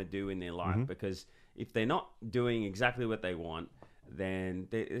they want to do in their life. Because if they're not doing exactly what they want, then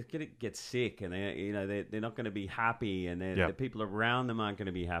they're going to get sick, and they're not going to be happy, and the people around them aren't going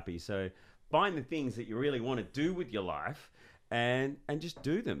to be happy. So find the things that you really want to do with your life, and just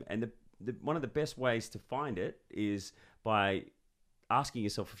do them. And one of the best ways to find it is by asking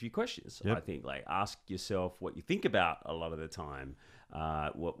yourself a few questions. Yep. I think, like, ask yourself what you think about a lot of the time,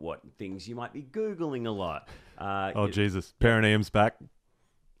 what things you might be Googling a lot. Jesus, perineum's back.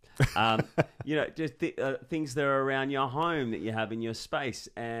 Just things that are around your home that you have in your space,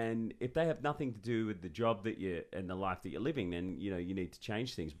 and if they have nothing to do with the job that you and the life that you're living, then you need to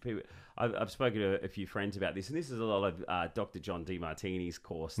change things. I've spoken to a few friends about this, and this is a lot of Dr. John Demartini's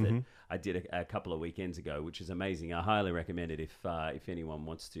course that I did a couple of weekends ago, which is amazing. I highly recommend it. If anyone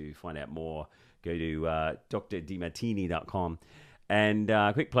wants to find out more, go to drdemartini.com,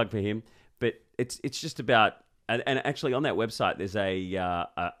 and quick plug for him. But it's just about. And actually, on that website, there's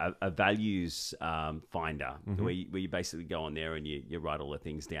a values finder where you basically go on there and you write all the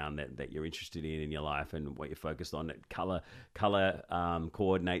things down that you're interested in your life and what you're focused on. It color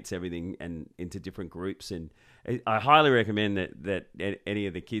coordinates everything and into different groups. And I highly recommend that any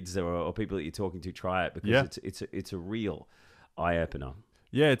of the kids or people that you're talking to try it, because it's a real eye opener.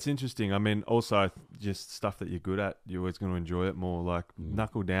 Yeah, it's interesting. I mean, also just stuff that you're good at, you're always going to enjoy it more. Like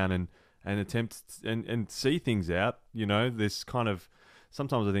knuckle down and attempt and see things out. There's kind of,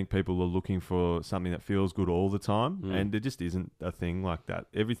 sometimes I think people are looking for something that feels good all the time, and there just isn't a thing like that.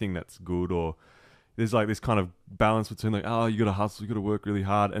 Everything that's good, or there's like this kind of balance between like, oh, you got to hustle, you got to work really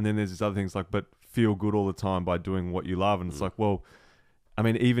hard, and then there's this other things like, but feel good all the time by doing what you love. And it's like, well, I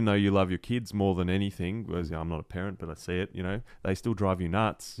mean, even though you love your kids more than anything, whereas I'm not a parent, but I see it, they still drive you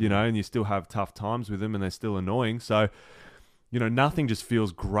nuts, and you still have tough times with them, and they're still annoying. So, nothing just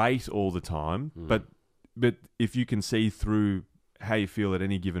feels great all the time, but if you can see through how you feel at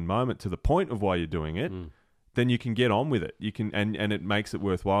any given moment to the point of why you're doing it, then you can get on with it. You can, and it makes it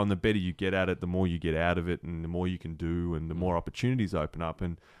worthwhile. And the better you get at it, the more you get out of it, and the more you can do, and the more opportunities open up.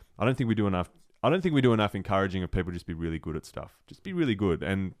 And I don't think we do enough encouraging of people just be really good at stuff. Just be really good,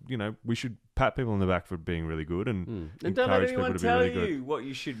 and we should pat people on the back for being really good, and And don't let encourage anyone people to be tell really good. you what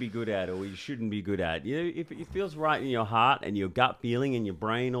you should be good at or what you shouldn't be good at. If it feels right in your heart and your gut feeling and your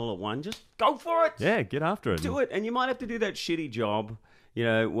brain all at one, just go for it. Yeah, get after it. Do it. And you might have to do that shitty job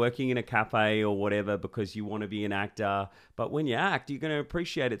working in a cafe or whatever because you want to be an actor. But when you act, you're going to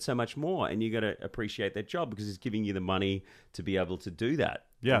appreciate it so much more, and you're going to appreciate that job because it's giving you the money to be able to do that.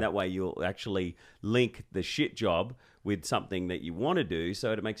 Yeah. And that way you'll actually link the shit job with something that you want to do,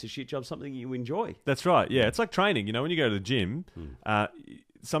 so it makes a shit job something you enjoy. That's right. Yeah, it's like training. When you go to the gym,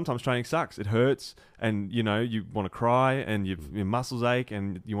 sometimes training sucks. It hurts, and you want to cry, and your muscles ache,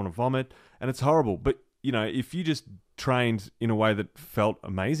 and you want to vomit, and it's horrible. But if you just trained in a way that felt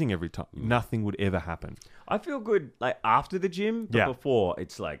amazing every time, nothing would ever happen. I feel good like after the gym, but before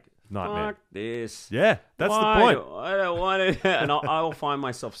it's like nightmare. Fuck this. Yeah, that's the point. I don't want it. And I will find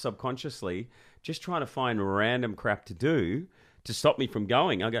myself subconsciously just trying to find random crap to do to stop me from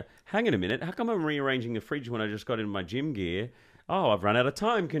going. I go, hang on a minute, how come I'm rearranging the fridge when I just got in my gym gear? Oh, I've run out of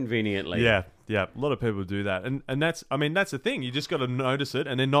time conveniently. Yeah. A lot of people do that. And that's the thing. You just got to notice it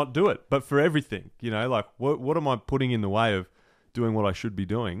and then not do it. But for everything, like what am I putting in the way of doing what I should be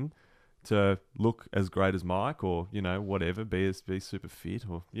doing to look as great as Mike, or, whatever, be super fit,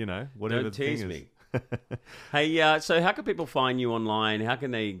 or, whatever. Don't the thing tease is. me. Hey, so how can people find you online? How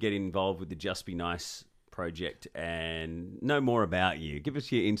can they get involved with the Just Be Nice project and know more about you? Give us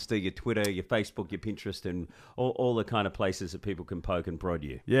your Insta, your Twitter, your Facebook, your Pinterest, and all the kind of places that people can poke and prod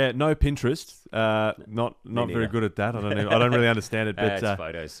you. Yeah, no Pinterest. Not very good at that. I don't really understand it. But it's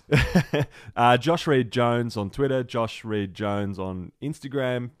photos. Josh Reed Jones on Twitter, Josh Reed Jones on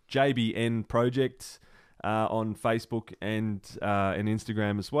Instagram, JBN Project on Facebook and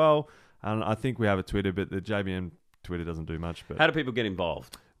Instagram as well. And I think we have a Twitter, but the JBN Twitter doesn't do much. But how do people get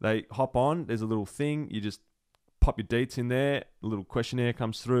involved? They hop on. There's a little thing. You just pop your deets in there. A little questionnaire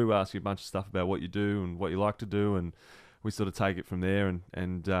comes through. We ask you a bunch of stuff about what you do and what you like to do, and we sort of take it from there.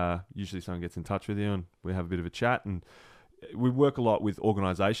 And usually someone gets in touch with you, and we have a bit of a chat. And we work a lot with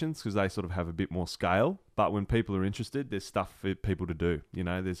organisations because they sort of have a bit more scale. But when people are interested, there's stuff for people to do.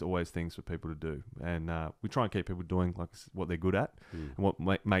 There's always things for people to do, and we try and keep people doing like what they're good at and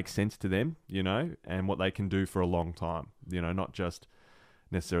what makes sense to them. And what they can do for a long time. Not just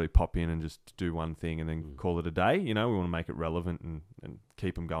necessarily pop in and just do one thing and then call it a day. We want to make it relevant and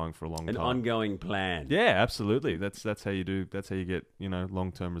keep them going for a long time. An ongoing plan. Yeah, absolutely. That's how you do. That's how you get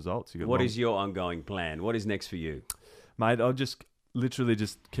long-term results. What is your ongoing plan? What is next for you, mate? I'll just literally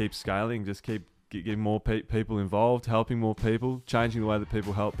just keep scaling. Just keep getting more people involved, helping more people, changing the way that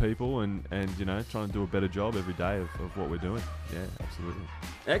people help people, and trying to do a better job every day of what we're doing. Yeah, absolutely.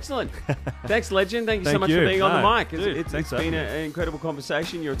 Excellent. Thanks, legend. Thank you so much for being on the mic. It's been an incredible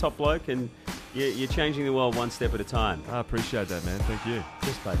conversation. You're a top bloke, and you're changing the world one step at a time. I appreciate that, man. Thank you.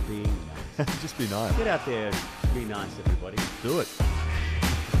 Just by being nice. Just be nice. Get out there and be nice, everybody. Do it.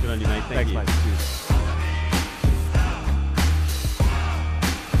 Good on you, mate. Thanks, you. Mate. Cheers.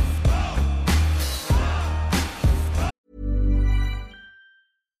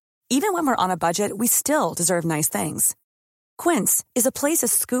 Even when we're on a budget, we still deserve nice things. Quince is a place to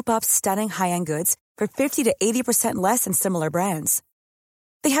scoop up stunning high-end goods for 50 to 80% less than similar brands.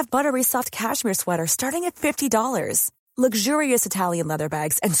 They have buttery soft cashmere sweaters starting at $50, luxurious Italian leather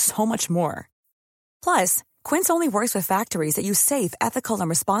bags, and so much more. Plus, Quince only works with factories that use safe, ethical, and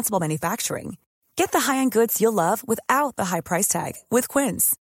responsible manufacturing. Get the high-end goods you'll love without the high price tag with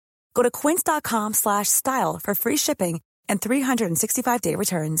Quince. Go to quince.com/style for free shipping and 365-day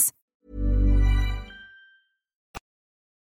returns.